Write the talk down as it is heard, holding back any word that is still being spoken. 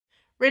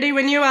Ready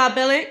when you are,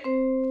 Billie.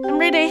 I'm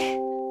ready.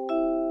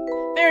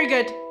 Very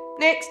good.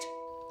 Next.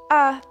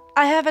 I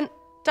haven't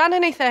done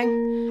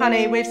anything.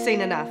 Honey, we've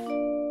seen enough.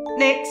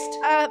 Next.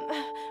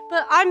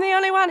 But I'm the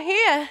only one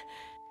here.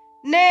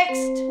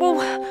 Next. Well,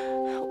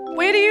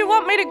 where do you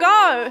want me to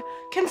go?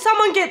 Can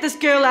someone get this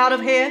girl out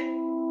of here?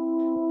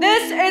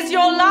 This is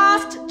your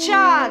last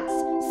chance.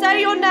 Say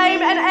your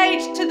name and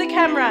age to the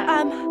camera.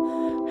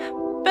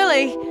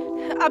 Billie.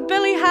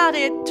 Billie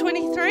Haare,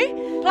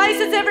 23.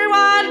 Places,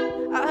 everyone.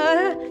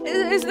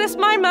 Is this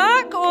my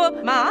mark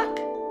or... Mark?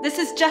 This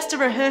is just a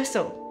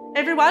rehearsal.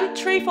 Everyone,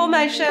 tree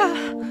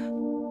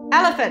formation.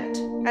 Elephant.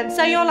 And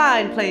say your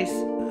line, please.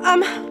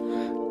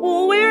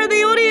 Where are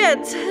the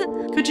audience?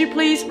 Could you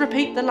please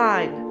repeat the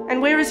line?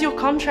 And where is your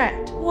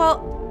contract?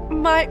 Well,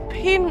 my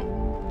pen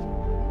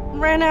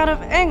ran out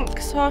of ink,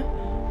 so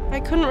I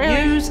couldn't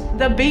really... Use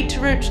the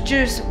beetroot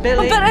juice,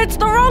 Billie. But it's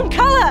the wrong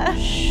colour!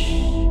 Shh.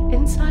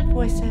 Inside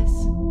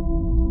voices.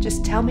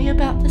 Just tell me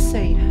about the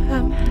scene.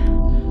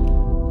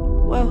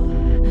 Well,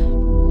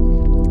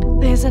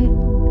 there's an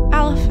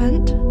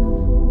elephant.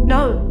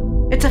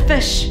 No, it's a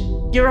fish.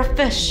 You're a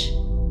fish.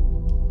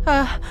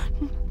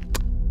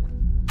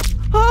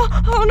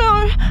 Oh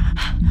no!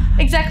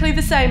 Exactly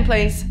the same,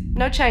 please.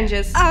 No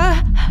changes.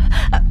 I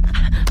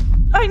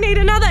need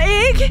another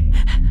egg.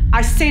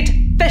 I said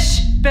fish,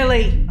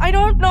 Billie. I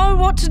don't know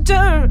what to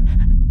do.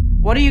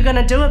 What are you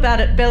gonna do about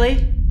it,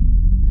 Billie?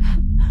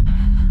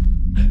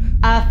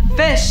 A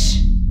fish.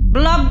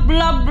 Blub,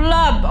 blub,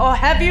 blub. Or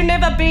have you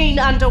never been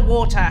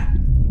underwater?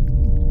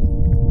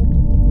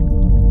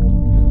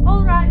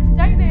 All right,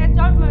 stay there.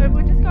 Don't move.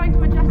 We're just going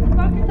to adjust the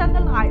focus and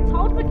the lights.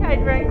 Hold for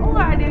catering. All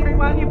right,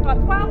 everyone. You've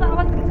got 12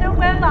 hours until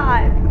we're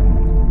live.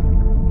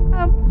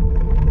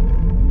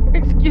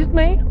 Excuse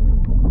me?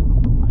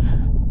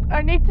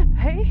 I need to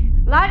pee.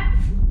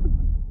 Lights.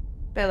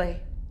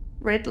 Billie,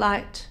 red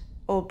light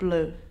or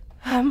blue?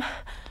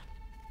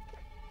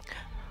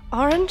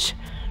 Orange?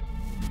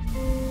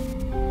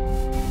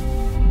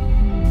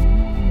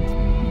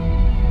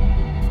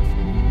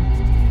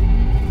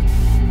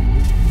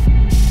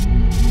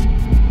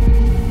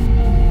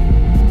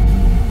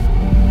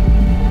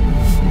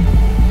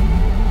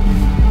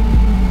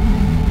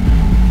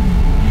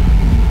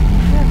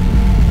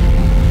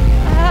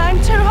 I'm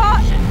too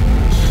hot.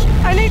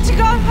 I need to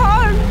go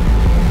home.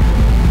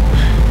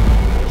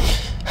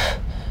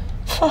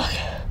 Fuck.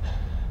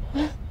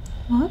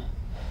 What?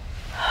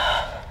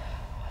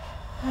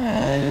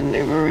 I didn't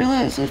even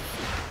realize I'd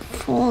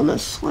fallen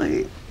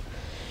asleep.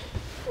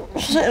 I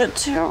just had a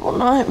terrible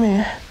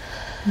nightmare.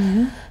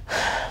 Yeah?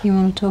 You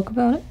want to talk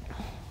about it?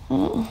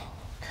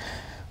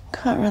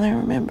 Can't really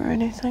remember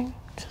anything.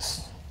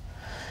 Just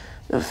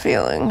the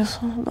feelings.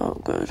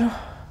 Not good.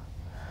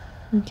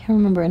 You can't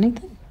remember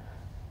anything?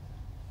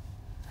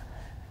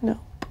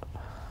 Nope.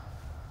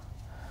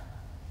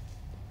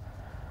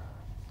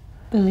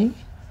 Billie?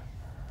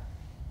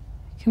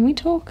 Can we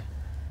talk?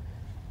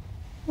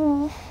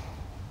 Oh.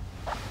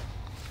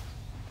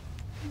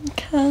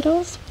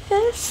 Cuddles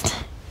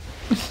best.